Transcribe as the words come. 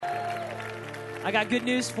I got good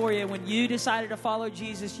news for you. When you decided to follow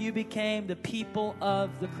Jesus, you became the people of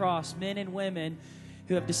the cross. Men and women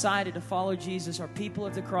who have decided to follow Jesus are people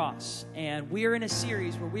of the cross. And we are in a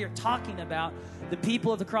series where we are talking about the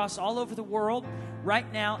people of the cross all over the world.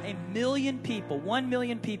 Right now, 1 million people, 1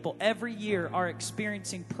 million people every year are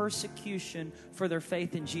experiencing persecution for their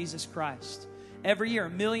faith in Jesus Christ. Every year,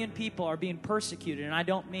 1 million people are being persecuted. And I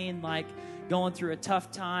don't mean like going through a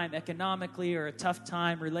tough time economically or a tough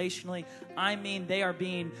time relationally. I mean they are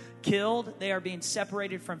being killed. They are being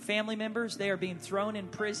separated from family members. They are being thrown in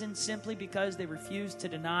prison simply because they refuse to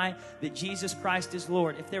deny that Jesus Christ is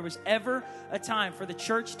Lord. If there was ever a time for the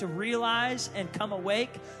church to realize and come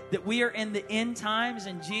awake that we are in the end times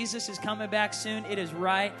and Jesus is coming back soon, it is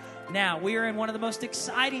right now. We are in one of the most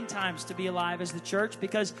exciting times to be alive as the church,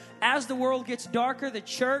 because as the world gets darker, the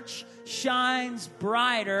church shines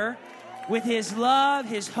brighter with His love,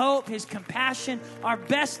 His hope, His compassion. Our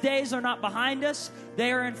best days are not behind us.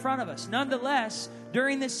 They are in front of us. Nonetheless,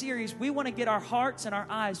 during this series, we want to get our hearts and our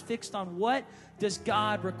eyes fixed on what does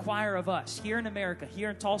God require of us here in America,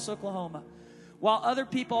 here in Tulsa, Oklahoma. While other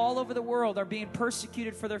people all over the world are being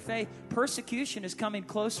persecuted for their faith, persecution is coming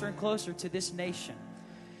closer and closer to this nation.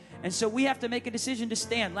 And so we have to make a decision to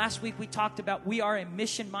stand. Last week we talked about we are a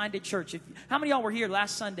mission-minded church. How many of y'all were here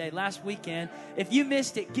last Sunday, last weekend? If you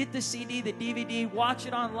missed it, get the CD, the DVD, watch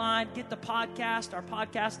it online, get the podcast. Our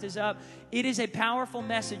podcast is up. It is a powerful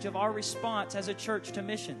message of our response as a church to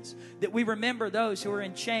missions, that we remember those who are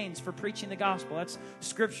in chains for preaching the gospel. That's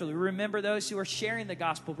scripturally. We remember those who are sharing the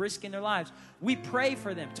gospel, risking their lives. We pray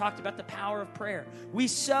for them. Talked about the power of prayer. We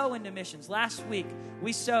sow into missions. Last week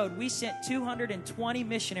we sowed. We sent 220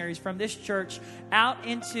 missionaries from this church out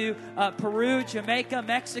into Peru, Jamaica,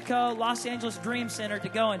 Mexico, Los Angeles Dream Center to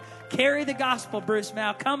go and carry the gospel, Bruce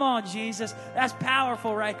Mal. Come on, Jesus. That's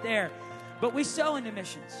powerful right there. But we sow into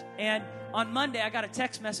missions. And on Monday, I got a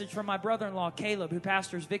text message from my brother-in-law, Caleb, who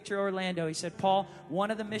pastors Victory Orlando. He said, Paul, one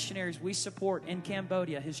of the missionaries we support in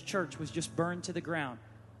Cambodia, his church was just burned to the ground.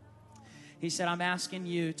 He said, I'm asking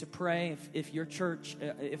you to pray if your church,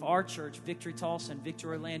 if our church, Victory Tulsa and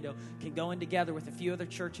Victory Orlando, can go in together with a few other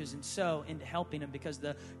churches and sow into helping him, because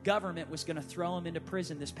the government was going to throw him into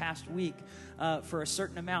prison this past week for a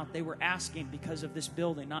certain amount. They were asking because of this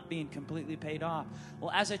building not being completely paid off. Well,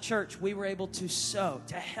 as a church, we were able to sow,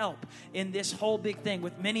 to help in this whole big thing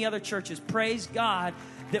with many other churches. Praise God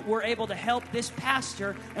that we're able to help this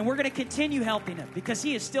pastor, and we're going to continue helping him because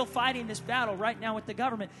he is still fighting this battle right now with the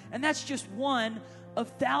government. And that's just one of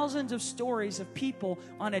thousands of stories of people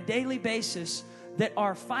on a daily basis that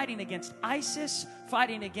are fighting against ISIS,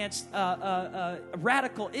 fighting against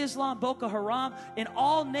radical Islam, Boko Haram, in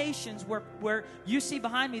all nations where you see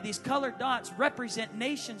behind me, these colored dots represent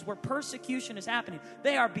nations where persecution is happening.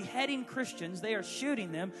 They are beheading Christians. They are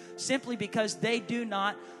shooting them simply because they do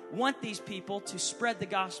not want these people to spread the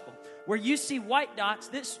gospel. Where you see white dots,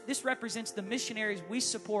 this represents the missionaries we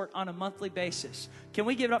support on a monthly basis. Can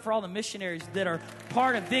we give it up for all the missionaries that are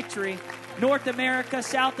part of Victory? North America,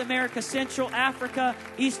 South America, Central Africa,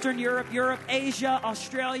 Eastern Europe, Asia,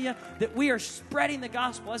 Australia, that we are spreading the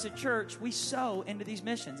gospel as a church. We sow into these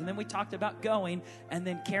missions. And then we talked about going and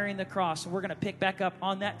then carrying the cross. And we're going to pick back up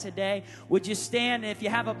on that today. Would you stand? And if you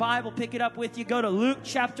have a Bible, pick it up with you. Go to Luke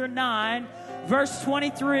chapter 9, verse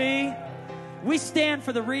 23. We stand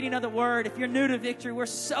for the reading of the word. If you're new to Victory, we're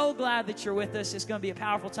so glad that you're with us. It's going to be a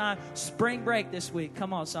powerful time. Spring break this week.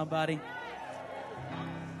 Come on, somebody.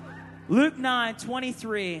 Luke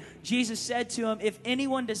 9:23, Jesus said to him, if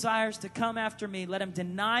anyone desires to come after me, let him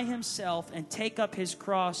deny himself and take up his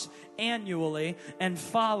cross annually and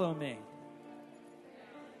follow me.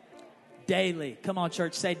 Daily. Come on,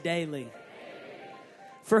 church, say daily.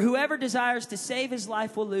 For whoever desires to save his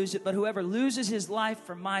life will lose it, but whoever loses his life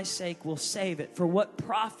for my sake will save it. For what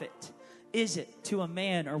profit is it to a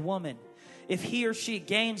man or woman if he or she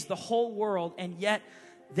gains the whole world and yet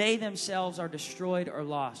they themselves are destroyed or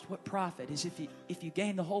lost? What profit is if you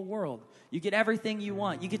gain the whole world? You get everything you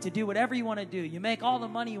want. You get to do whatever you want to do. You make all the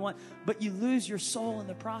money you want, but you lose your soul in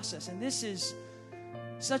the process. And this is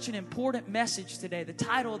such an important message today. The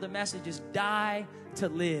title of the message is Die to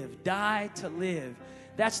Live. Die to Live.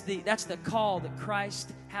 That's the call that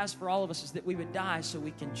Christ has for all of us, is that we would die so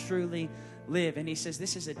we can truly live. And he says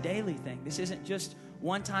this is a daily thing. This isn't just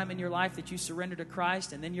one time in your life that you surrender to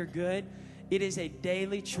Christ and then you're good. It is a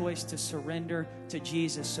daily choice to surrender to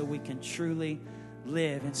Jesus so we can truly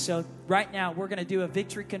live. And so right now we're going to do a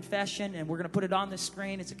victory confession, and we're going to put it on the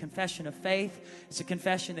screen. It's a confession of faith. It's a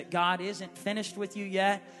confession that God isn't finished with you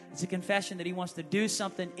yet. It's a confession that he wants to do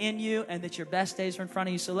something in you and that your best days are in front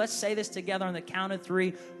of you. So let's say this together on the count of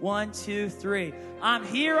 3. 1, 2, 3. I'm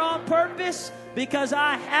here on purpose because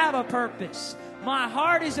I have a purpose. My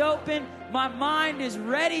heart is open. My mind is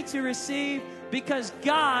ready to receive because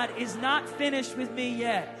God is not finished with me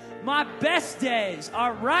yet. My best days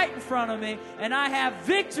are right in front of me, and I have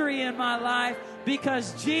victory in my life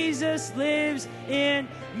because Jesus lives in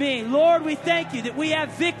me. Lord, we thank you that we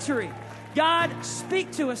have victory. God, speak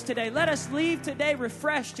to us today. Let us leave today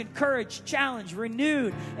refreshed, encouraged, challenged,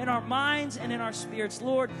 renewed in our minds and in our spirits.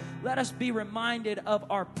 Lord, let us be reminded of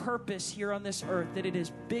our purpose here on this earth, that it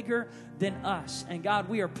is bigger than us. And God,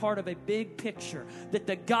 we are part of a big picture, that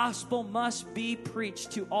the gospel must be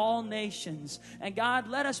preached to all nations. And God,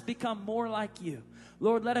 let us become more like you.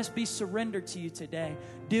 Lord, let us be surrendered to you today.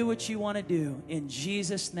 Do what you want to do. In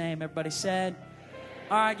Jesus' name, everybody said,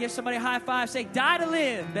 all right, give somebody a high five. Say, die to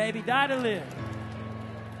live, baby, die to live.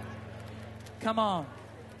 Come on.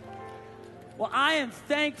 Well, I am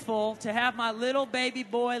thankful to have my little baby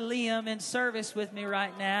boy, Liam, in service with me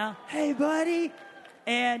right now. Hey, buddy.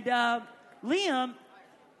 And Liam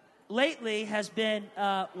lately has been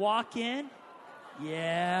walking.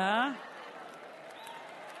 Yeah.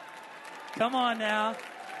 Come on now.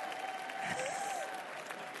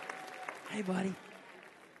 Hey, buddy.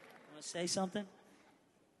 Want to say something?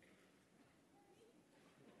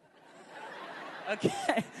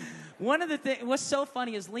 Okay. One of the things, what's so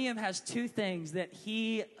funny is Liam has two things that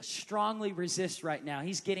he strongly resists right now.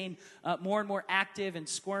 He's getting more and more active and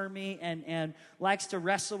squirmy and likes to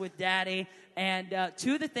wrestle with daddy. And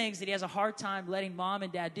two of the things that he has a hard time letting mom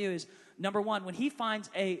and dad do is, number one, when he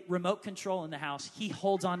finds a remote control in the house, he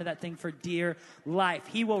holds on to that thing for dear life.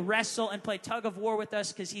 He will wrestle and play tug of war with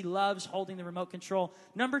us because he loves holding the remote control.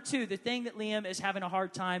 Number two, the thing that Liam is having a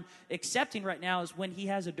hard time accepting right now is when he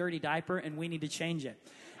has a dirty diaper and we need to change it.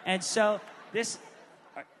 And so this,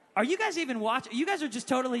 are you guys even watching? You guys are just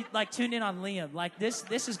totally like tuned in on Liam. Like this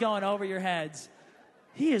is going over your heads.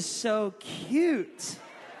 He is so cute.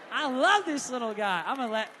 I love this little guy. I'm going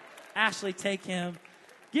to let Ashley take him.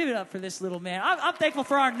 Give it up for this little man. I'm thankful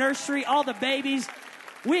for our nursery, all the babies.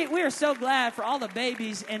 We are so glad for all the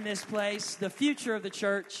babies in this place, the future of the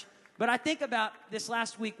church. But I think about this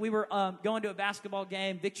last week. We were going to a basketball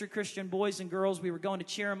game, Victory Christian boys and girls. We were going to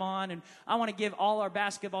cheer them on. And I want to give all our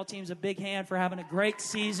basketball teams a big hand for having a great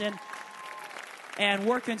season and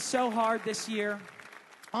working so hard this year.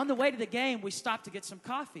 On the way to the game, we stopped to get some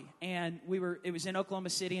coffee. And it was in Oklahoma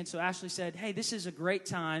City. And so Ashley said, hey, this is a great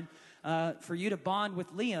time for you to bond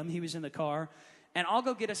with Liam. He was in the car. And I'll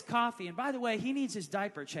go get us coffee. And by the way, he needs his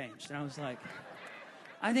diaper changed. And I was like,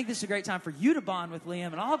 I think this is a great time for you to bond with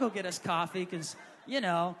Liam. And I'll go get us coffee because,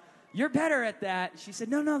 you're better at that. She said,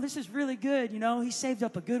 no, this is really good. He saved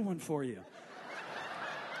up a good one for you.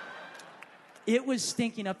 It was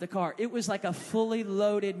stinking up the car. It was like a fully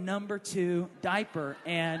loaded number 2 diaper.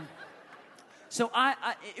 And so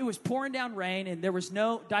it was pouring down rain, and there was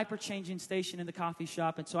no diaper changing station in the coffee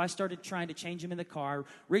shop. And so I started trying to change him in the car,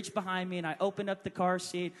 reached behind me, and I opened up the car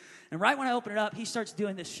seat. And right when I opened it up, he starts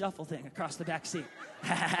doing this shuffle thing across the back seat.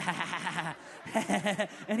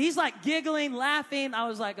 And he's like giggling, laughing. I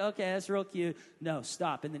was like, okay, that's real cute. No,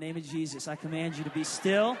 stop. In the name of Jesus, I command you to be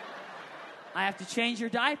still. I have to change your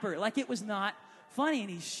diaper. Like it was not funny. And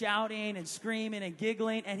he's shouting and screaming and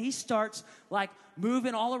giggling. And he starts like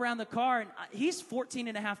moving all around the car. And he's 14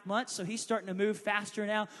 and a half months, so he's starting to move faster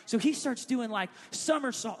now. So he starts doing like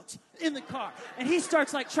somersaults in the car. And he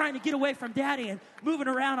starts like trying to get away from daddy and moving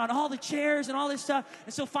around on all the chairs and all this stuff.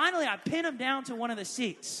 And so finally I pin him down to one of the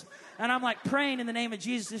seats. And I'm like praying in the name of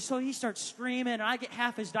Jesus. So he starts screaming, and I get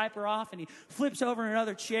half his diaper off, and he flips over in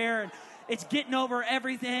another chair, and it's getting over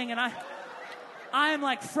everything. And I am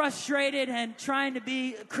like frustrated and trying to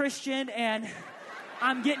be a Christian, and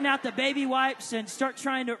I'm getting out the baby wipes and start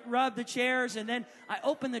trying to rub the chairs. And then I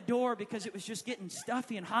open the door because it was just getting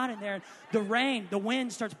stuffy and hot in there. And the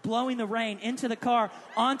wind starts blowing the rain into the car,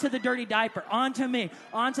 onto the dirty diaper, onto me,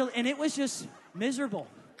 and it was just miserable.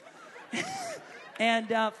 And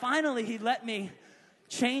finally he let me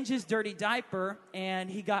change his dirty diaper, and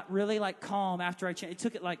he got really like calm after I changed. It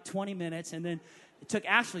took it like 20 minutes, and then it took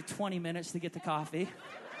Ashley 20 minutes to get the coffee.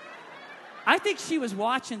 I think she was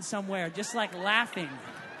watching somewhere, just like laughing.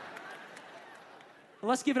 Well,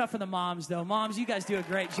 let's give it up for the moms, though. Moms, you guys do a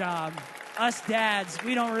great job. Us dads,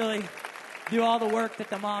 we don't really do all the work that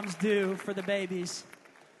the moms do for the babies.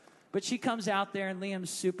 But she comes out there, and Liam's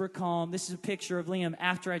super calm. This is a picture of Liam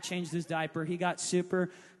after I changed his diaper. He got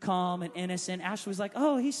super calm and innocent. Ashley was like,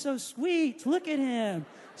 oh, he's so sweet. Look at him.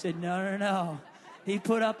 I said, no. He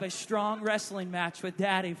put up a strong wrestling match with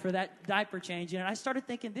Daddy for that diaper changing. And I started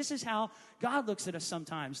thinking, this is how God looks at us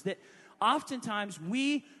sometimes. That oftentimes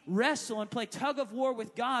we wrestle and play tug of war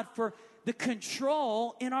with God for the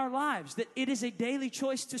control in our lives, that it is a daily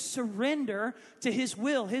choice to surrender to His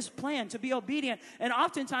will, His plan, to be obedient. And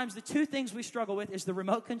oftentimes the two things we struggle with is the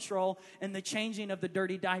remote control and the changing of the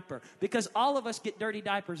dirty diaper, because all of us get dirty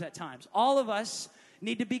diapers at times. All of us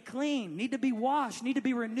need to be clean, need to be washed, need to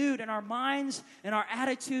be renewed in our minds and our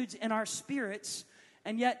attitudes and our spirits.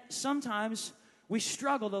 And yet sometimes we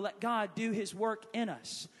struggle to let God do His work in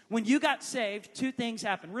us. When you got saved, two things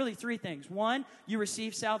happened, really three things. One, you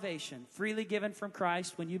received salvation, freely given from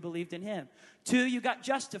Christ when you believed in Him. Two, you got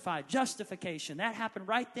justified, justification. That happened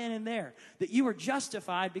right then and there, that you were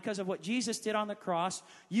justified because of what Jesus did on the cross.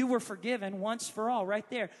 You were forgiven once for all right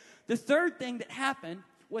there. The third thing that happened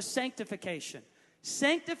was sanctification.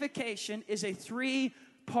 Sanctification is a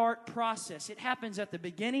three-part process. It happens at the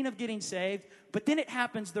beginning of getting saved, but then it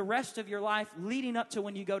happens the rest of your life leading up to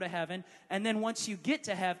when you go to heaven. And then once you get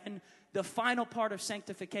to heaven, the final part of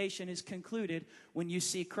sanctification is concluded when you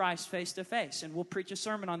see Christ face to face. And we'll preach a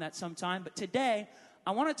sermon on that sometime. But today,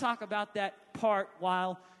 I want to talk about that part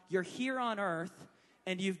while you're here on earth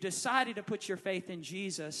and you've decided to put your faith in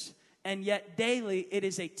Jesus. And yet daily, it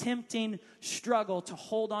is a tempting struggle to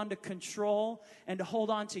hold on to control and to hold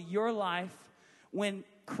on to your life when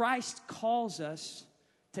Christ calls us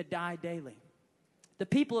to die daily. The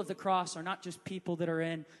people of the cross are not just people that are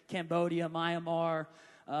in Cambodia, Myanmar,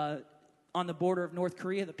 on the border of North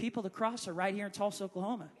Korea. The people of the cross are right here in Tulsa,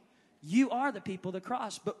 Oklahoma. You are the people of the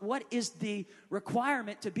cross. But what is the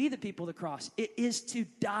requirement to be the people of the cross? It is to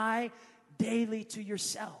die daily to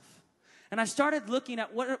yourself. And I started looking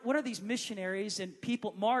at what are these missionaries and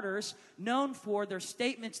people, martyrs, known for their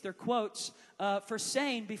statements, their quotes, for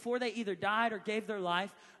saying before they either died or gave their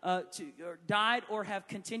life, or died or have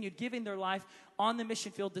continued giving their life on the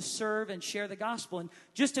mission field to serve and share the gospel. And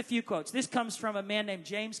just a few quotes. This comes from a man named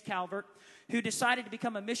James Calvert, who decided to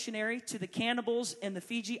become a missionary to the cannibals in the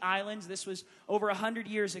Fiji Islands. This was over 100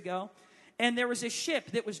 years ago. And there was a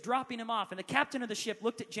ship that was dropping him off. And the captain of the ship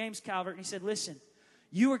looked at James Calvert and he said, listen,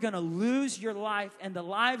 you are going to lose your life and the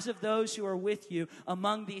lives of those who are with you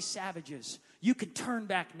among these savages. You can turn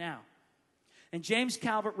back now. And James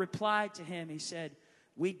Calvert replied to him. He said,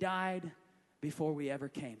 we died before we ever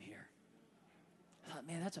came here. I thought,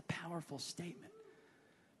 man, that's a powerful statement.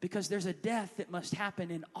 Because there's a death that must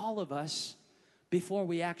happen in all of us before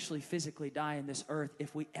we actually physically die in this earth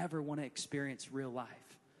if we ever want to experience real life.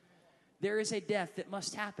 There is a death that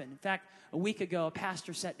must happen. In fact, a week ago, a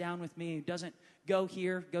pastor sat down with me who doesn't go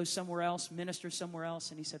here, go somewhere else, minister somewhere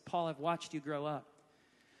else. And he said, Paul, I've watched you grow up.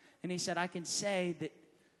 And he said, I can say that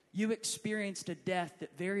you experienced a death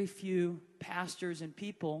that very few pastors and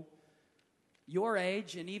people your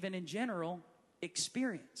age and even in general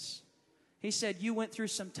experience. He said, you went through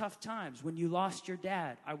some tough times. When you lost your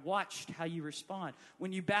dad, I watched how you respond.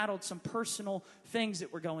 When you battled some personal things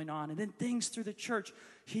that were going on, and then things through the church,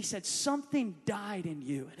 he said, something died in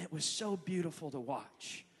you, and it was so beautiful to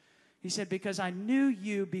watch. He said, because I knew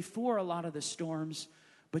you before a lot of the storms,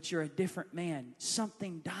 but you're a different man.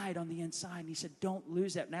 Something died on the inside. And he said, don't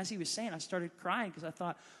lose that. And as he was saying, I started crying because I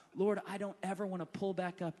thought, Lord, I don't ever want to pull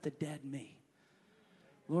back up the dead me.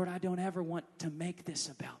 Lord, I don't ever want to make this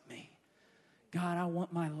about me. God, I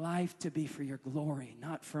want my life to be for your glory,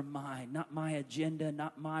 not for mine, not my agenda,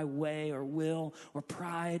 not my way or will or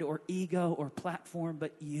pride or ego or platform,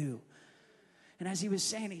 but you. And as he was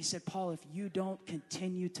saying, he said, Paul, if you don't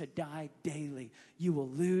continue to die daily, you will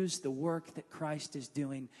lose the work that Christ is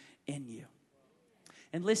doing in you.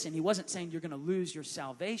 And listen, he wasn't saying you're going to lose your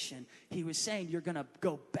salvation. He was saying you're going to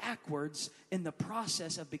go backwards in the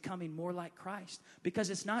process of becoming more like Christ. Because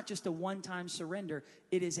it's not just a one-time surrender.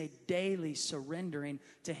 It is a daily surrendering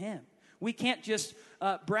to him. We can't just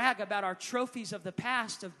brag about our trophies of the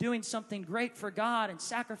past of doing something great for God and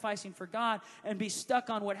sacrificing for God and be stuck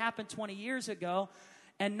on what happened 20 years ago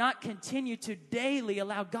and not continue to daily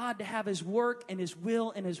allow God to have his work and his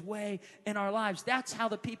will and his way in our lives. That's how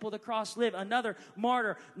the people of the cross live. Another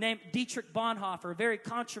martyr named Dietrich Bonhoeffer, a very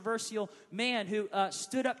controversial man who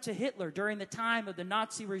stood up to Hitler during the time of the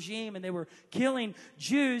Nazi regime and they were killing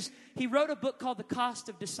Jews. He wrote a book called The Cost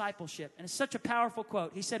of Discipleship, and it's such a powerful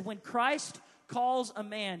quote. He said, when Christ calls a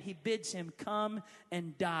man, he bids him come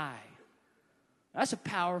and die. That's a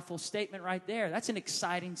powerful statement right there. That's an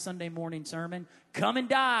exciting Sunday morning sermon. Come and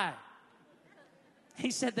die.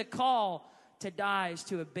 He said the call to die is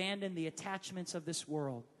to abandon the attachments of this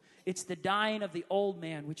world. It's the dying of the old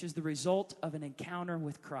man, which is the result of an encounter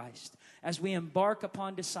with Christ. As we embark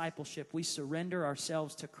upon discipleship, we surrender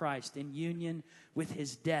ourselves to Christ in union with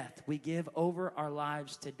his death. We give over our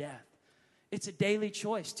lives to death. It's a daily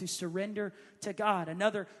choice to surrender to God.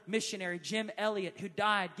 Another missionary, Jim Elliot, who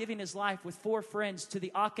died giving his life with 4 friends to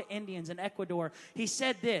the Auca Indians in Ecuador, he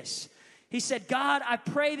said this. He said, God, I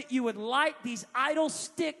pray that you would light these idle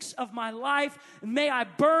sticks of my life, and may I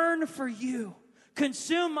burn for you.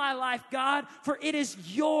 Consume my life, God, for it is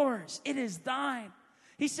yours. It is thine.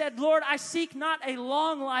 He said, Lord, I seek not a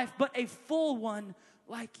long life, but a full one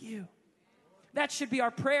like you. That should be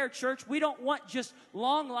our prayer, church. We don't want just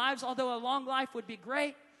long lives, although a long life would be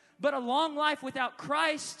great. But a long life without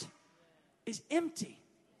Christ is empty.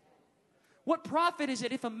 What profit is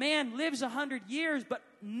it if a man lives 100 years, but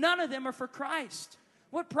none of them are for Christ?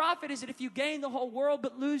 What profit is it if you gain the whole world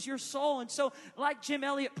but lose your soul? And so, like Jim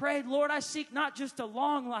Elliot prayed, Lord, I seek not just a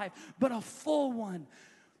long life, but a full one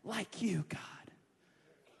like you, God.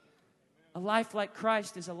 A life like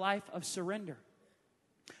Christ is a life of surrender.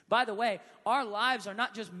 By the way, our lives are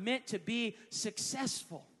not just meant to be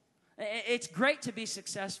successful. It's great to be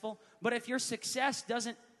successful, but if your success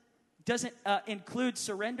doesn't include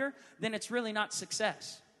surrender, then it's really not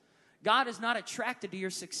success. God is not attracted to your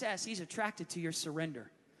success. He's attracted to your surrender.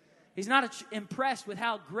 He's not impressed with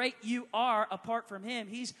how great you are apart from him.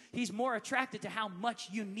 He's more attracted to how much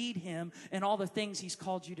you need him and all the things he's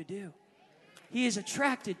called you to do. He is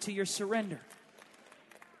attracted to your surrender.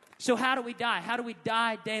 So how do we die? How do we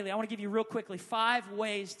die daily? I want to give you real quickly 5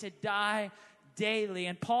 ways to die daily.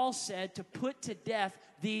 And Paul said to put to death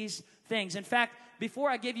these things. In fact, before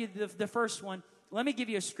I give you the first one, let me give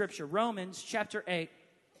you a scripture. Romans chapter 8.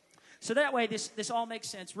 So that way this all makes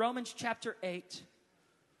sense. Romans chapter 8,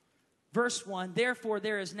 verse 1. Therefore,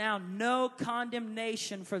 there is now no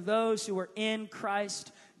condemnation for those who are in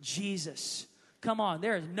Christ Jesus. Come on,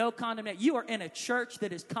 there is no condemnation. You are in a church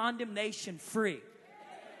that is condemnation free.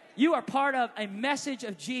 You are part of a message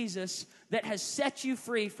of Jesus that has set you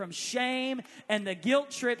free from shame and the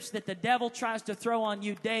guilt trips that the devil tries to throw on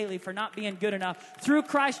you daily for not being good enough. Through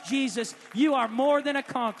Christ Jesus, you are more than a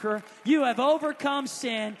conqueror. You have overcome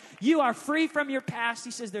sin. You are free from your past.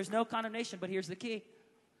 He says there's no condemnation, but here's the key.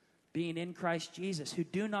 Being in Christ Jesus, who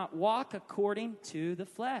do not walk according to the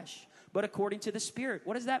flesh, but according to the Spirit.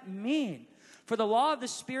 What does that mean? For the law of the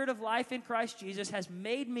Spirit of life in Christ Jesus has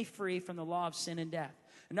made me free from the law of sin and death.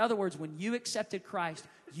 In other words, when you accepted Christ,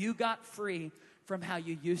 you got free from how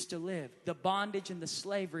you used to live, the bondage and the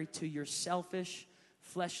slavery to your selfish,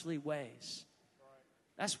 fleshly ways.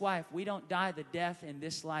 That's why if we don't die the death in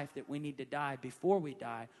this life that we need to die before we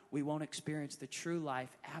die, we won't experience the true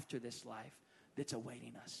life after this life that's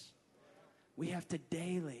awaiting us. We have to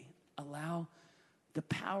daily allow the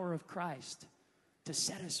power of Christ to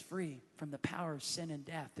set us free from the power of sin and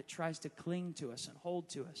death that tries to cling to us and hold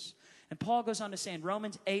to us. And Paul goes on to say in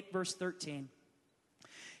Romans 8, verse 13,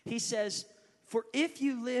 he says, for if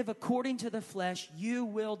you live according to the flesh, you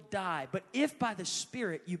will die. But if by the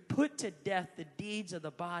Spirit you put to death the deeds of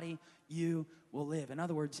the body, you will live. In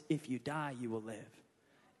other words, if you die, you will live.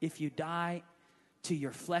 If you die to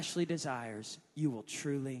your fleshly desires, you will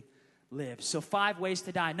truly live. So 5 ways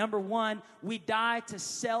to die. Number 1, we die to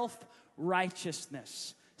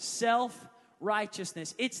self-righteousness.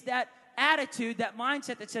 Self-righteousness. It's that attitude, that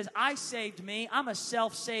mindset that says, I saved me. I'm a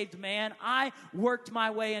self-saved man. I worked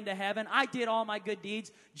my way into heaven. I did all my good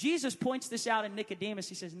deeds. Jesus points this out in Nicodemus.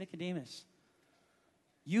 He says, Nicodemus,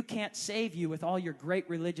 you can't save you with all your great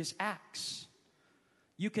religious acts.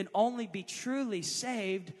 You can only be truly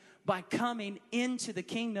saved by coming into the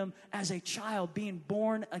kingdom as a child, being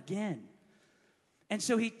born again. And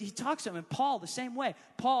so he talks to him, and Paul the same way.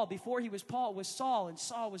 Paul, before he was Paul, was Saul, and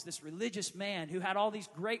Saul was this religious man who had all these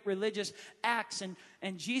great religious acts, and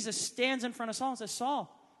Jesus stands in front of Saul and says,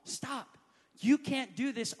 Saul, stop. You can't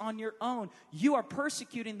do this on your own. You are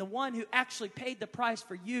persecuting the one who actually paid the price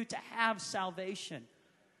for you to have salvation.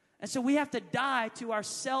 And so we have to die to our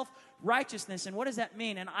self-righteousness. And what does that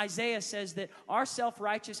mean? And Isaiah says that our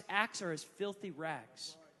self-righteous acts are as filthy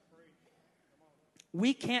rags.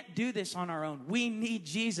 We can't do this on our own. We need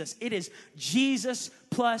Jesus. It is Jesus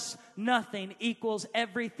plus nothing equals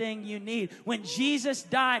everything you need. When Jesus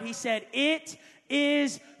died, he said, it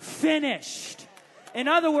is finished. In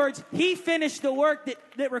other words, he finished the work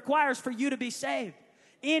that requires for you to be saved.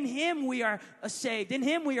 In him we are saved. In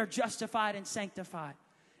him we are justified and sanctified.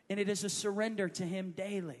 And it is a surrender to him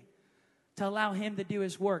daily to allow him to do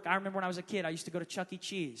his work. I remember when I was a kid, I used to go to Chuck E.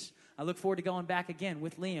 Cheese. I look forward to going back again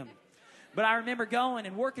with Liam. But I remember going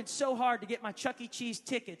and working so hard to get my Chuck E. Cheese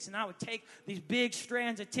tickets, and I would take these big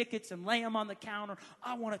strands of tickets and lay them on the counter.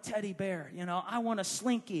 I want a teddy bear, I want a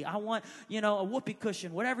Slinky, I want, a whoopee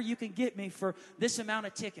cushion, whatever you can get me for this amount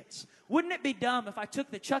of tickets. Wouldn't it be dumb if I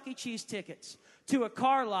took the Chuck E. Cheese tickets to a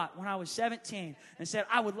car lot when I was 17 and said,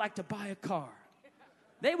 I would like to buy a car?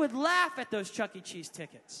 They would laugh at those Chuck E. Cheese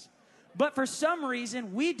tickets. But for some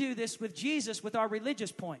reason, we do this with Jesus with our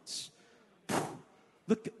religious points.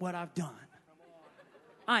 Look at what I've done.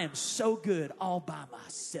 I am so good all by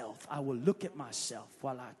myself. I will look at myself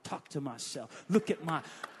while I talk to myself. Look at my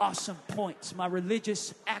awesome points, my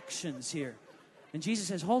religious actions here. And Jesus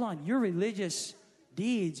says, hold on, your religious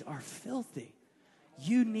deeds are filthy.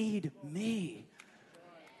 You need me.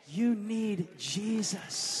 You need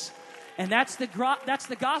Jesus. And that's the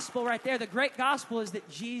gospel right there. The great gospel is that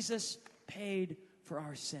Jesus paid for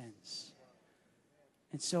our sins.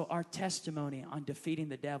 And so our testimony on defeating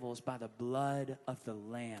the devil is by the blood of the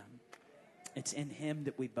Lamb. It's in him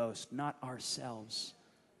that we boast, not ourselves.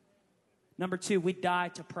 Number 2, we die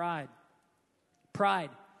to pride. Pride.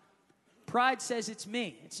 Pride says it's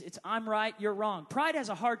me. It's I'm right, you're wrong. Pride has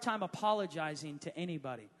a hard time apologizing to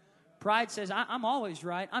anybody. Pride says, I'm always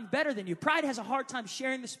right. I'm better than you. Pride has a hard time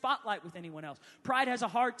sharing the spotlight with anyone else. Pride has a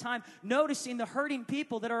hard time noticing the hurting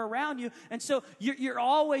people that are around you. And so you're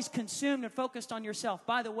always consumed and focused on yourself.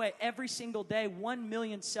 By the way, every single day, 1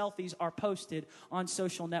 million selfies are posted on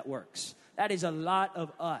social networks. That is a lot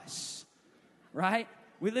of us, right?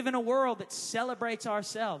 We live in a world that celebrates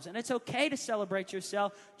ourselves. And it's okay to celebrate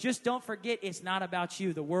yourself. Just don't forget it's not about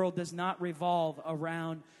you. The world does not revolve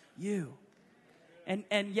around you.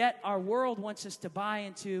 And yet our world wants us to buy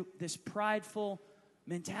into this prideful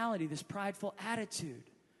mentality, this prideful attitude.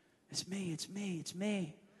 It's me, it's me, it's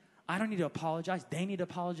me. I don't need to apologize. They need to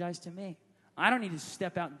apologize to me. I don't need to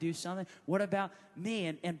step out and do something. What about me?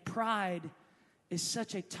 And pride is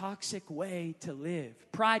such a toxic way to live.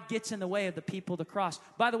 Pride gets in the way of the people of the cross.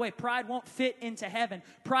 By the way, pride won't fit into heaven.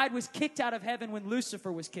 Pride was kicked out of heaven when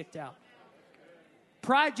Lucifer was kicked out.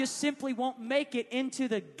 Pride just simply won't make it into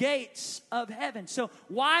the gates of heaven. So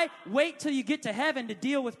why wait till you get to heaven to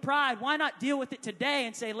deal with pride? Why not deal with it today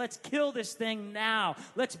and say, let's kill this thing now.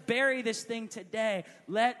 Let's bury this thing today.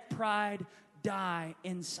 Let pride die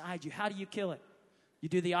inside you. How do you kill it? You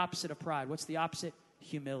do the opposite of pride. What's the opposite?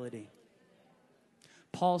 Humility.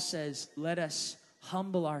 Paul says, let us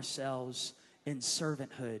humble ourselves in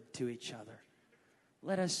servanthood to each other.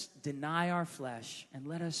 Let us deny our flesh and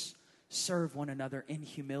let us serve one another in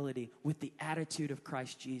humility with the attitude of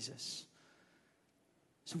Christ Jesus.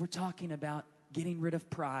 So we're talking about getting rid of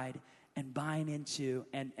pride and buying into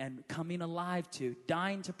and coming alive to.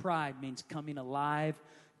 Dying to pride means coming alive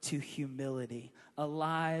to humility.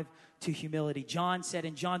 Alive to humility. John said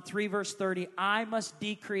in John 3 verse 30, I must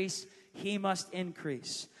decrease, he must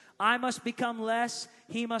increase. I must become less,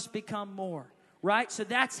 he must become more. Right? So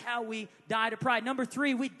that's how we die to pride. Number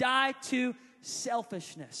 3, we die to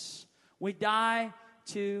selfishness. We die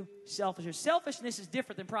to selfishness. Selfishness is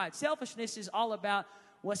different than pride. Selfishness is all about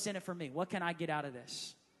what's in it for me. What can I get out of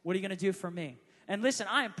this? What are you going to do for me? And listen,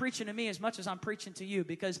 I am preaching to me as much as I'm preaching to you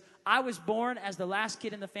because I was born as the last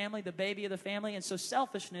kid in the family, the baby of the family. And so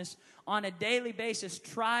selfishness on a daily basis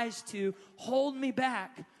tries to hold me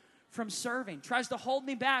back from serving, tries to hold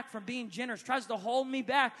me back from being generous, tries to hold me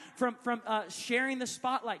back from sharing the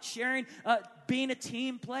spotlight, being a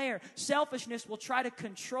team player. Selfishness will try to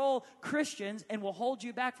control Christians and will hold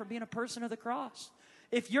you back from being a person of the cross.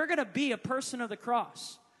 If you're going to be a person of the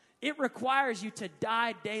cross, it requires you to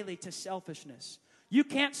die daily to selfishness. You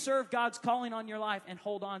can't serve God's calling on your life and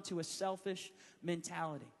hold on to a selfish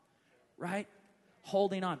mentality, right?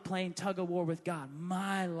 Holding on, playing tug of war with God.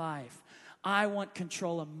 My life. I want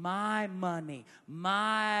control of my money.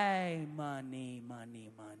 My money.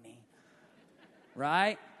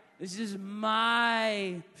 Right? This is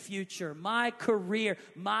my future, my career,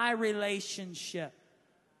 my relationship.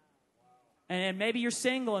 And maybe you're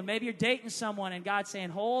single and maybe you're dating someone and God's saying,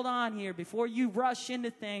 hold on here before you rush into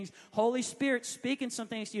things. Holy Spirit speaking some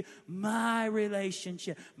things to you. My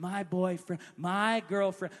relationship, my boyfriend, my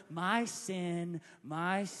girlfriend, my sin,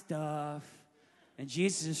 my stuff. And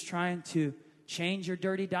Jesus is trying to change your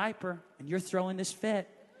dirty diaper, and you're throwing this fit.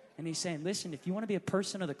 And he's saying, listen, if you want to be a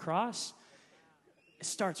person of the cross, it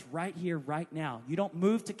starts right here, right now. You don't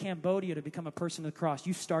move to Cambodia to become a person of the cross.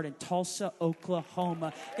 You start in Tulsa,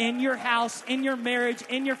 Oklahoma, in your house, in your marriage,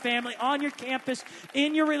 in your family, on your campus,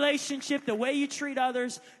 in your relationship, the way you treat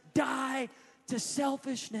others. Die to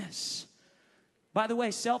selfishness. By the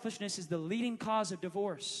way, selfishness is the leading cause of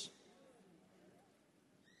divorce.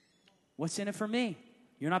 What's in it for me?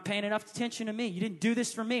 You're not paying enough attention to me. You didn't do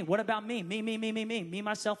this for me. What about me? Me,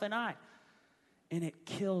 myself, and I. And it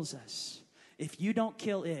kills us. If you don't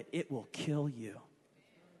kill it, it will kill you.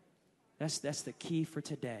 That's the key for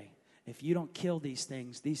today. If you don't kill these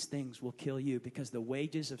things will kill you, because the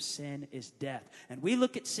wages of sin is death. And we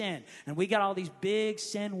look at sin, and we got all these big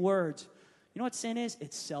sin words. You know what sin is?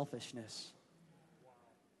 It's selfishness.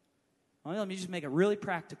 Well, let me just make it really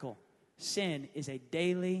practical. Sin is a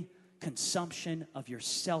daily consumption of your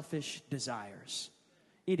selfish desires.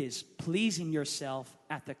 It is pleasing yourself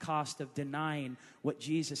at the cost of denying what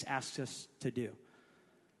Jesus asks us to do.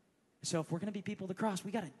 So if we're going to be people of the cross,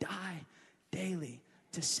 we got to die daily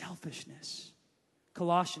to selfishness.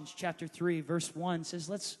 Colossians chapter 3, verse 1 says,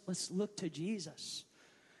 let's look to Jesus.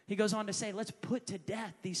 He goes on to say, let's put to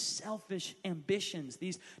death these selfish ambitions,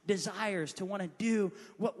 these desires to want to do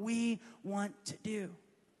what we want to do.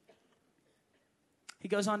 He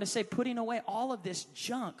goes on to say, putting away all of this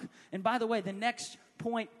junk. And by the way, the next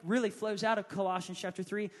point really flows out of Colossians chapter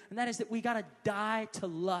 3, and that is that we got to die to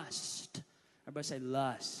lust. Everybody say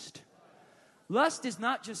lust. Lust is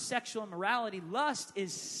not just sexual immorality. Lust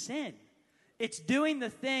is sin. It's doing the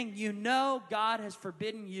thing you know God has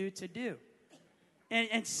forbidden you to do.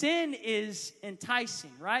 And sin is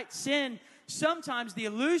enticing, right? Sin, sometimes the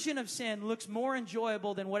illusion of sin looks more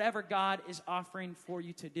enjoyable than whatever God is offering for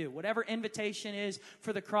you to do. Whatever invitation is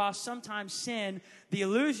for the cross, sometimes sin, the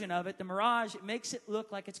illusion of it, the mirage, it makes it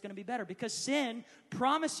look like it's going to be better. Because sin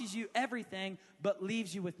promises you everything but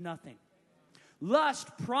leaves you with nothing. Lust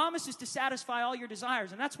promises to satisfy all your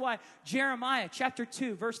desires. And that's why Jeremiah chapter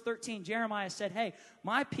 2, verse 13, Jeremiah said, hey,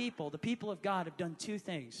 my people, the people of God, have done two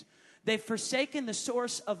things. They've forsaken the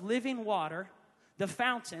source of living water, the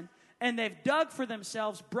fountain, and they've dug for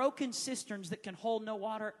themselves broken cisterns that can hold no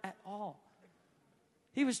water at all.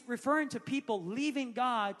 He was referring to people leaving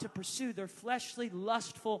God to pursue their fleshly,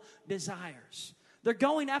 lustful desires. They're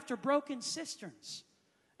going after broken cisterns.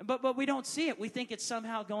 But we don't see it. We think it's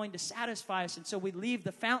somehow going to satisfy us, and so we leave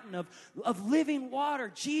the fountain of living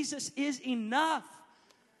water. Jesus is enough.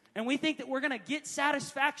 And we think that we're going to get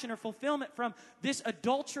satisfaction or fulfillment from this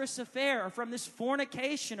adulterous affair, or from this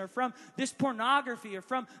fornication, or from this pornography, or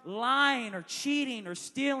from lying or cheating or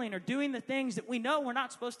stealing or doing the things that we know we're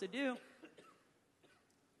not supposed to do.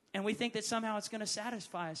 And we think that somehow it's going to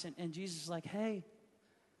satisfy us. And Jesus is like, hey,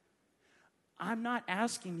 I'm not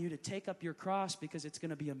asking you to take up your cross because it's going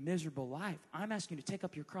to be a miserable life. I'm asking you to take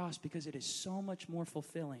up your cross because it is so much more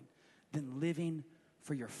fulfilling than living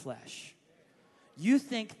for your flesh. You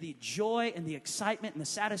think the joy and the excitement and the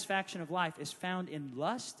satisfaction of life is found in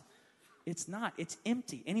lust? It's not. It's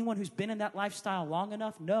empty. Anyone who's been in that lifestyle long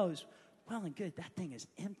enough knows, well and good, that thing is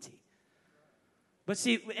empty. But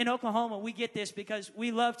see, in Oklahoma, we get this because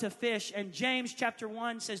we love to fish. And James chapter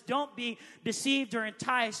 1 says, don't be deceived or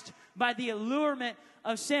enticed by the allurement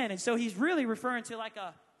of sin. And so he's really referring to like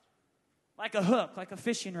a hook, like a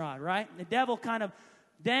fishing rod, right? And the devil kind of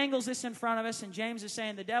dangles this in front of us, and James is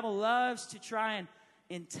saying the devil loves to try and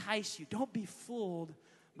entice you. Don't be fooled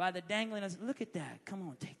by the dangling. Look at that. Come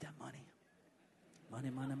on, take that money.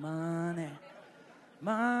 Money, money, money.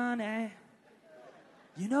 Money.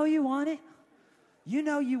 You know you want it. You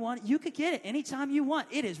know you want it. You could get it anytime you want.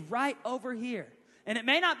 It is right over here. And it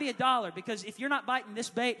may not be $1, because if you're not biting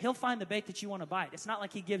this bait, he'll find the bait that you want to bite. It's not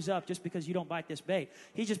like he gives up just because you don't bite this bait.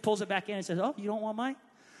 He just pulls it back in and says, oh, you don't want mine?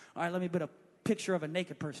 All right, let me put a picture of a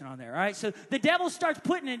naked person on there, all right? So the devil starts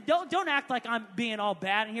putting in, don't act like I'm being all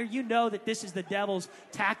bad in here. You know that this is the devil's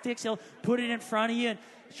tactics. He'll put it in front of you and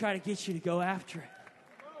try to get you to go after it.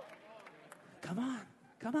 Come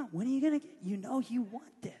on. When are you going to get, you know you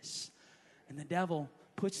want this. And the devil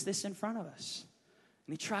puts this in front of us.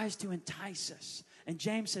 And he tries to entice us. And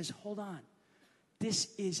James says, hold on.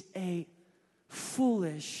 This is a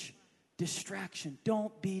foolish distraction.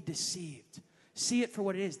 Don't be deceived. See it for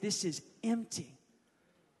what it is. This is empty.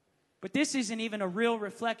 But this isn't even a real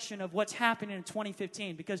reflection of what's happening in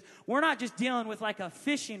 2015, because we're not just dealing with like a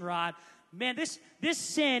fishing rod. Man, this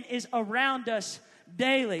sin is around us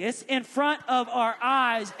daily. It's in front of our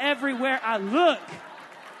eyes everywhere I look.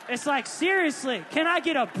 It's like, seriously, can I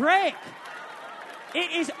get a break?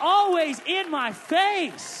 It is always in my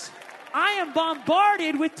face. I am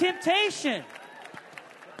bombarded with temptation.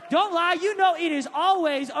 Don't lie, you know it is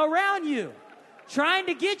always around you, trying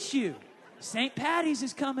to get you. St. Patty's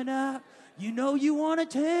is coming up. You know you want to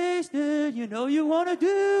taste it. You know you want to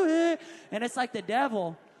do it. And it's like the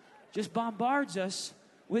devil just bombards us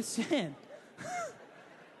with sin.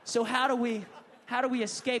 So how do we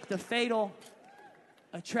escape the fatal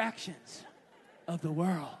attractions of the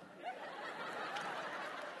world?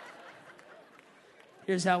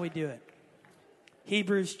 Here's how we do it.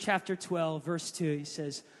 Hebrews chapter 12, verse 2, he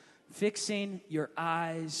says, fixing your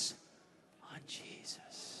eyes on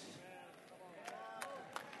Jesus.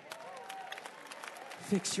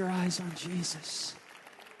 Fix your eyes on Jesus,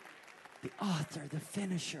 the author, the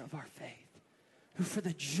finisher of our faith, who for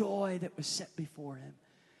the joy that was set before him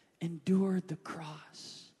endured the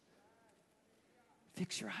cross.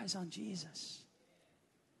 Fix your eyes on Jesus.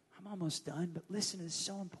 I'm almost done, but listen, this is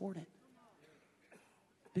so important.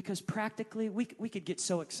 Because practically, we could get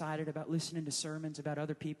so excited about listening to sermons about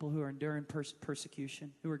other people who are enduring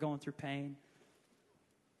persecution, who are going through pain.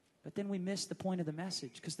 But then we miss the point of the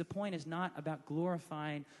message, because the point is not about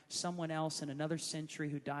glorifying someone else in another century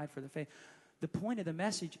who died for the faith. The point of the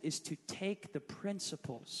message is to take the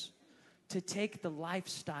principles, to take the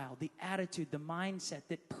lifestyle, the attitude, the mindset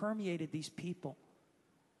that permeated these people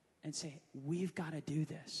and say, we've got to do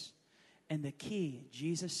this. And the key,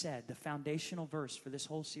 Jesus said, the foundational verse for this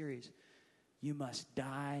whole series, you must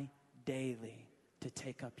die daily to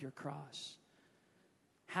take up your cross.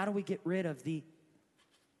 How do we get rid of the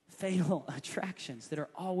fatal attractions that are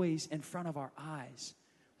always in front of our eyes?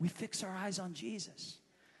 We fix our eyes on Jesus.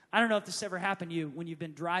 I don't know if this ever happened to you when you've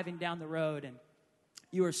been driving down the road and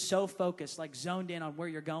you are so focused, like zoned in on where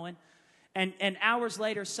you're going. And hours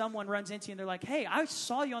later, someone runs into you and they're like, hey, I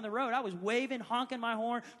saw you on the road. I was waving, honking my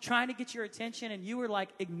horn, trying to get your attention, and you were like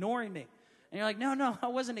ignoring me. And you're like, no, I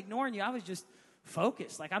wasn't ignoring you. I was just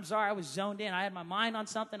focused. Like, I'm sorry, I was zoned in. I had my mind on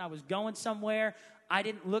something. I was going somewhere. I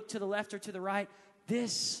didn't look to the left or to the right.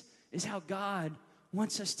 This is how God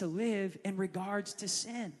wants us to live in regards to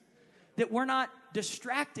sin. That we're not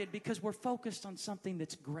distracted because we're focused on something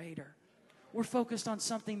that's greater. We're focused on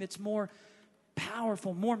something that's more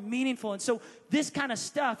powerful, more meaningful. And so this kind of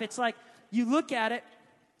stuff, it's like you look at it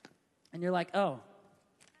and you're like, oh,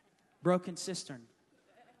 broken cistern.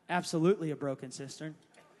 Absolutely a broken cistern.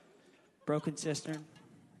 Broken cistern.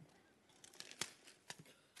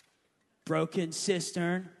 Broken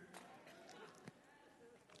cistern.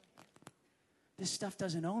 This stuff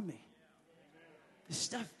doesn't own me. This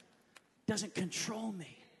stuff doesn't control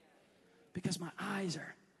me because my eyes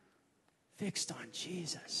are fixed on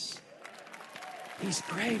Jesus. He's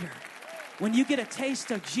greater. When you get a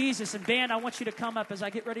taste of Jesus, and band, I want you to come up as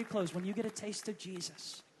I get ready to close. When you get a taste of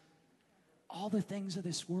Jesus, all the things of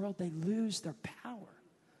this world, they lose their power.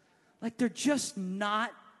 Like they're just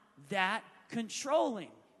not that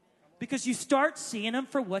controlling. Because you start seeing them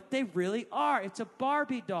for what they really are. It's a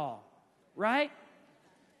Barbie doll, right?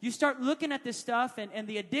 You start looking at this stuff and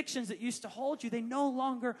the addictions that used to hold you, they no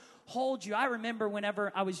longer hold you. I remember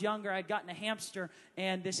whenever I was younger, I'd gotten a hamster,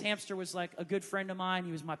 and this hamster was like a good friend of mine.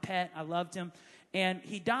 He was my pet. I loved him. And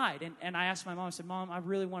he died. And I asked my mom, I said, Mom, I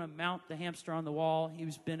really want to mount the hamster on the wall.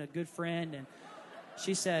 He's been a good friend. And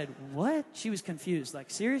she said, what? She was confused. Like,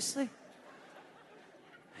 seriously?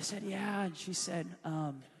 I said, yeah. And she said,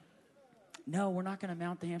 no, we're not going to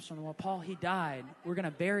mount the hamster on the wall. Paul, he died. We're going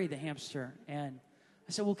to bury the hamster. And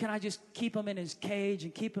I said, well, can I just keep him in his cage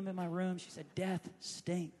and keep him in my room? She said, death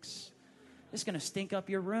stinks. It's going to stink up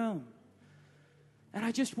your room. And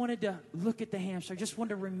I just wanted to look at the hamster. I just wanted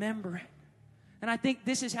to remember it. And I think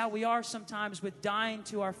this is how we are sometimes with dying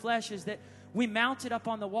to our flesh, is that we mount it up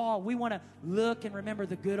on the wall. We want to look and remember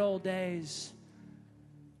the good old days.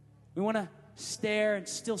 We want to stare and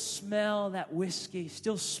still smell that whiskey,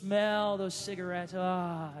 still smell those cigarettes.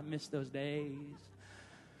 I miss those days.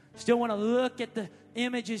 Still want to look at the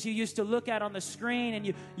images you used to look at on the screen, and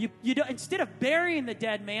you don't, instead of burying the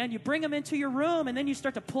dead man, you bring him into your room, and then you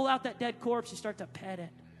start to pull out that dead corpse, you start to pet it.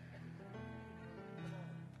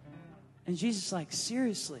 And Jesus is like,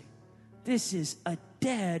 seriously, this is a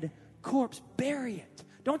dead corpse. Bury it.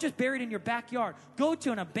 Don't just bury it in your backyard. Go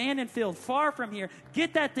to an abandoned field far from here.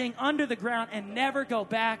 Get that thing under the ground and never go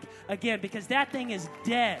back again, because that thing is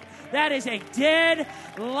dead. That is a dead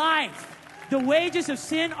life. The wages of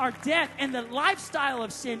sin are death, and the lifestyle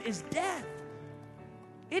of sin is death.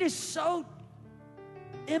 It is so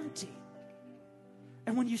empty.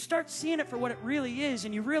 And when you start seeing it for what it really is,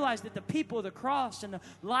 and you realize that the people of the cross and the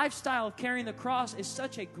lifestyle of carrying the cross is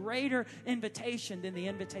such a greater invitation than the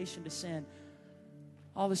invitation to sin,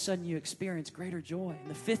 all of a sudden you experience greater joy. And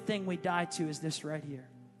the fifth thing we die to is this right here.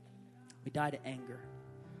 We die to anger.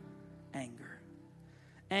 Anger.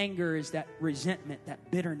 Anger is that resentment, that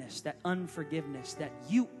bitterness, that unforgiveness, that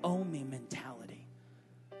you owe me mentality.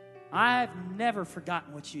 I've never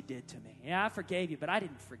forgotten what you did to me. Yeah, I forgave you, but I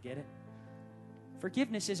didn't forget it.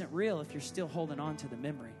 Forgiveness isn't real if you're still holding on to the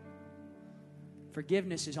memory.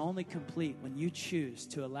 Forgiveness is only complete when you choose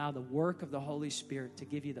to allow the work of the Holy Spirit to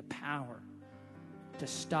give you the power to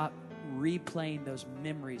stop replaying those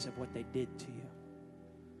memories of what they did to you.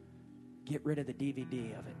 get rid of the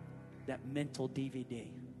DVD of it, that mental DVD.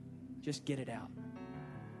 Just get it out.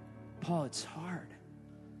 Paul, it's hard.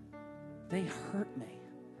 They hurt me.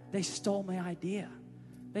 They stole my idea.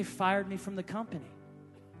 They fired me from the company.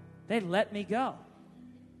 They let me go.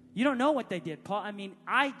 You don't know what they did, Paul. I mean,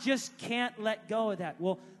 I just can't let go of that.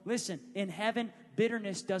 Well, listen, in heaven,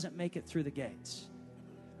 bitterness doesn't make it through the gates.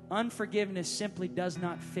 Unforgiveness simply does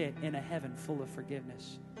not fit in a heaven full of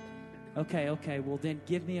forgiveness. Okay, well then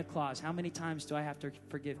give me a clause. How many times do I have to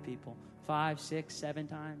forgive people? 5, 6, 7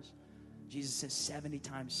 times? Jesus says 70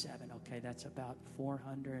 times 7. Okay, that's about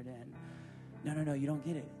 400 and... No, you don't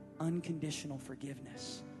get it. Unconditional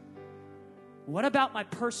forgiveness. What about my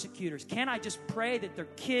persecutors? Can't I just pray that their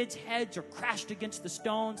kids' heads are crashed against the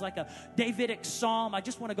stones like a Davidic psalm? I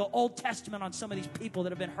just want to go Old Testament on some of these people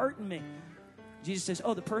that have been hurting me. Jesus says,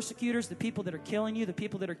 the persecutors, the people that are killing you, the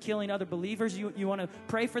people that are killing other believers, you want to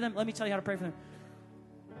pray for them? Let me tell you how to pray for them.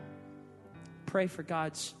 Pray for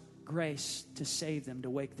God's grace to save them, to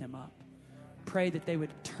wake them up. Pray that they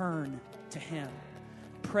would turn to Him.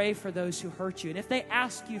 Pray for those who hurt you. And if they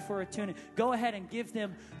ask you for a tunic, go ahead and give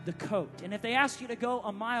them the coat. And if they ask you to go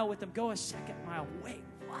a mile with them, go a second mile. Wait,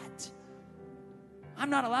 what? I'm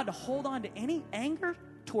not allowed to hold on to any anger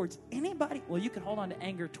towards anybody? Well, you can hold on to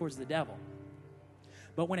anger towards the devil.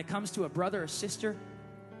 But when it comes to a brother or sister,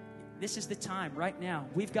 this is the time right now.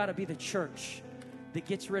 We've got to be the church that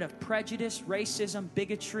gets rid of prejudice, racism,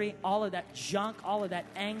 bigotry, all of that junk, all of that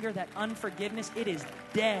anger, that unforgiveness. It is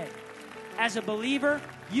dead. As a believer,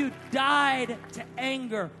 you died to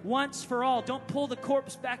anger once for all. Don't pull the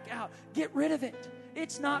corpse back out. Get rid of it.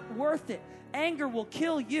 It's not worth it. Anger will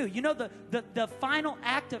kill you. You know, the final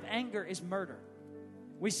act of anger is murder.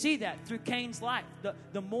 We see that through Cain's life.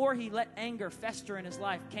 The more he let anger fester in his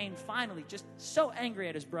life, Cain finally just so angry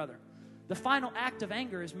at his brother. The final act of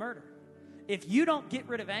anger is murder. If you don't get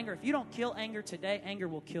rid of anger, if you don't kill anger today, anger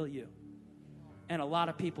will kill you and a lot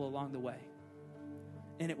of people along the way.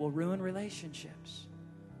 And it will ruin relationships.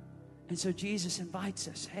 And so Jesus invites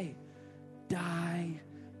us, hey, die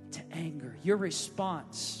to anger. Your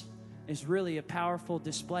response is really a powerful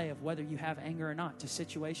display of whether you have anger or not to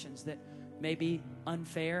situations that may be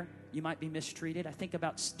unfair. You might be mistreated. I think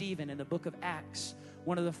about Stephen in the book of Acts,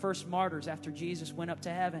 one of the first martyrs after Jesus went up to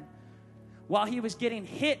heaven. While he was getting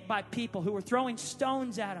hit by people who were throwing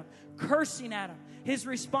stones at him, cursing at him, his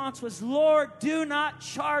response was, Lord, do not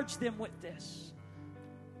charge them with this.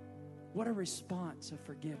 What a response of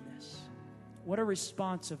forgiveness. What a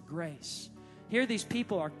response of grace. Here these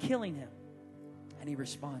people are killing him. And he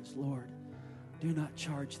responds, Lord, do not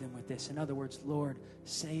charge them with this. In other words, Lord,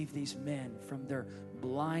 save these men from their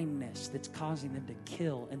blindness that's causing them to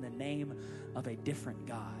kill in the name of a different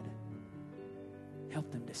God.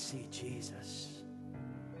 Help them to see Jesus.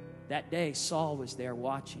 That day, Saul was there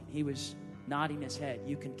watching. He was nodding his head.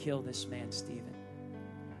 You can kill this man, Stephen.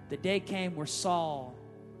 The day came where Saul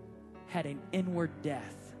had an inward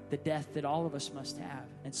death, the death that all of us must have.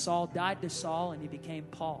 And Saul died to Saul, and he became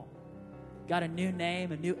Paul. Got a new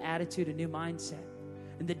name, a new attitude, a new mindset.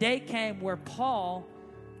 And the day came where Paul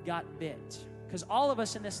got bit. Because all of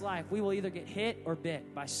us in this life, we will either get hit or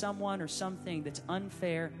bit by someone or something that's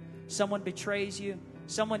unfair. Someone betrays you.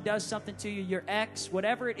 Someone does something to you, your ex,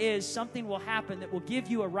 whatever it is, something will happen that will give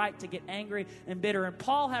you a right to get angry and bitter. And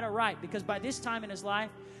Paul had a right because by this time in his life,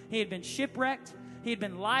 he had been shipwrecked. He had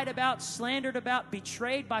been lied about, slandered about,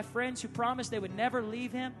 betrayed by friends who promised they would never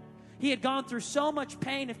leave him. He had gone through so much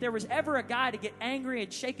pain. If there was ever a guy to get angry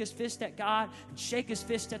and shake his fist at God and shake his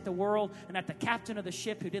fist at the world and at the captain of the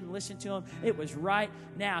ship who didn't listen to him, it was right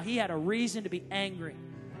now. He had a reason to be angry.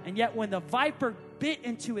 And yet when the viper bit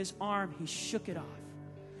into his arm, he shook it off.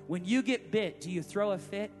 When you get bit, do you throw a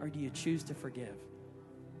fit or do you choose to forgive?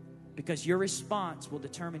 Because your response will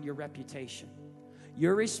determine your reputation.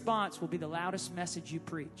 Your response will be the loudest message you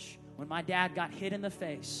preach. When my dad got hit in the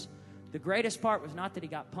face, the greatest part was not that he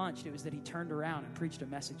got punched, it was that he turned around and preached a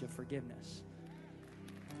message of forgiveness.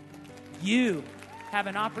 You have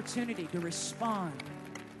an opportunity to respond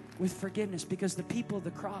with forgiveness because the people of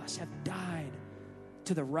the cross have died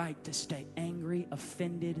to the right to stay angry,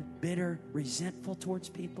 offended, bitter, resentful towards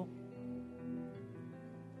people.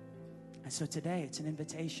 And so today it's an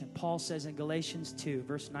invitation. Paul says in Galatians 2,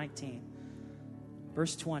 verse 19,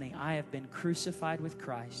 verse 20, I have been crucified with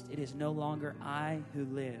Christ. It is no longer I who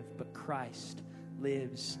live, but Christ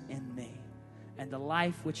lives in me. And the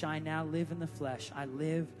life which I now live in the flesh, I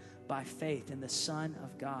live by faith in the Son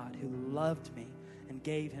of God who loved me and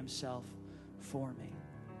gave himself for me.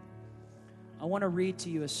 I want to read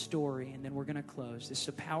to you a story, and then we're going to close. This is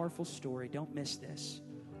a powerful story. Don't miss this.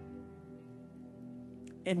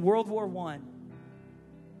 In World War I,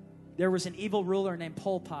 there was an evil ruler named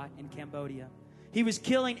Pol Pot in Cambodia. He was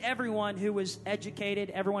killing everyone who was educated,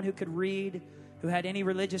 everyone who could read, who had any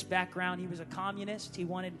religious background. He was a communist. He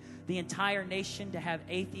wanted the entire nation to have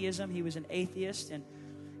atheism. He was an atheist, and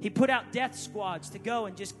he put out death squads to go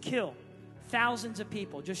and just kill thousands of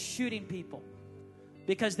people, just shooting people,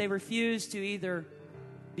 because they refused to either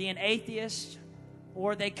be an atheist,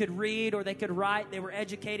 or they could read, or they could write. They were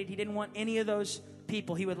educated. He didn't want any of those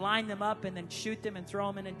people. He would line them up and then shoot them and throw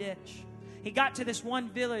them in a ditch. He got to this one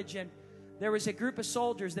village, and there was a group of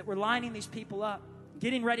soldiers that were lining these people up,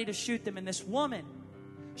 getting ready to shoot them. And this woman,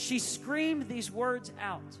 she screamed these words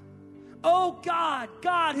out. "Oh God,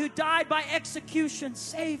 God who died by execution,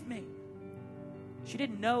 save me." She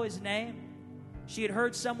didn't know his name. She had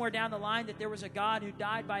heard somewhere down the line that there was a God who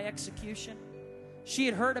died by execution. She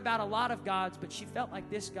had heard about a lot of gods, but she felt like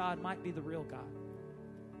this God might be the real God.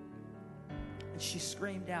 And she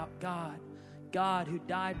screamed out, "God, God who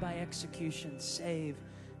died by execution, save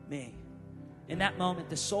me." In that moment,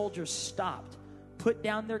 the soldiers stopped, put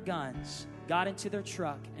down their guns, got into their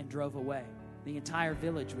truck, and drove away. The entire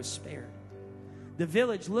village was spared. The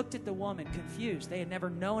village looked at the woman confused. They had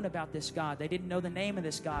never known about this God. They didn't know the name of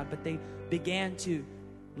this God, but they began to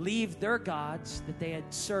leave their gods that they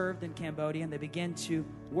had served in Cambodia, and they began to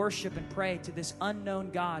worship and pray to this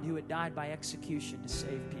unknown God who had died by execution to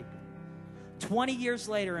save people. 20 years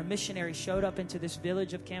later, a missionary showed up into this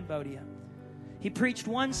village of Cambodia. He preached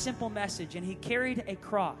one simple message, and he carried a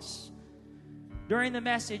cross. During the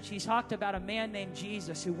message, he talked about a man named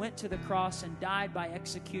Jesus who went to the cross and died by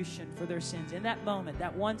execution for their sins. In that moment,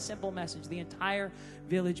 that one simple message, the entire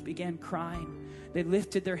village began crying. They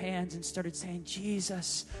lifted their hands and started saying,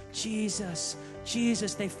 "Jesus, Jesus,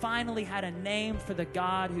 Jesus." They finally had a name for the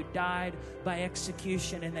God who died by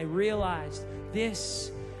execution, and they realized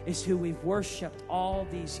this is who we've worshiped all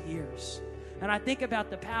these years. And I think about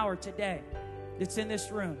the power today that's in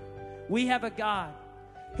this room. We have a God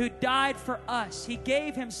who died for us. He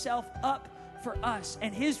gave himself up for us.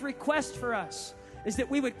 And his request for us is that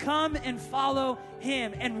we would come and follow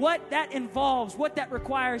him. And what that involves, what that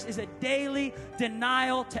requires, is a daily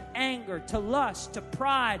denial to anger, to lust, to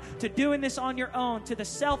pride, to doing this on your own, to the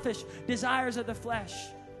selfish desires of the flesh.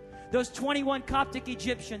 Those 21 Coptic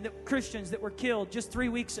Egyptian Christians that were killed just 3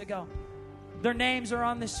 weeks ago, their names are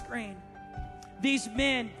on the screen. These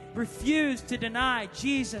men refused to deny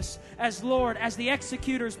Jesus as Lord, as the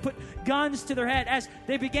executors put guns to their head, as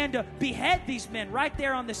they began to behead these men right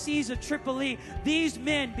there on the seas of Tripoli. These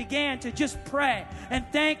men began to just pray and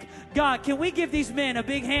thank God. Can we give these men a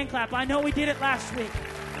big hand clap? I know we did it last week,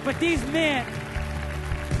 but these men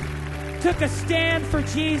took a stand for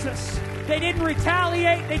Jesus. They didn't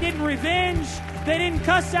retaliate. They didn't revenge. They didn't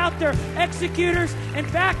cuss out their executors. In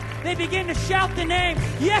fact, they began to shout the name,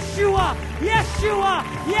 Yeshua, Yeshua,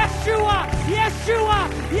 Yeshua, Yeshua,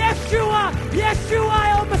 Yeshua,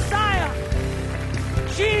 Yeshua, oh Messiah.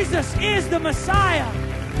 Jesus is the Messiah.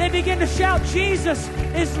 They began to shout, Jesus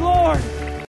is Lord.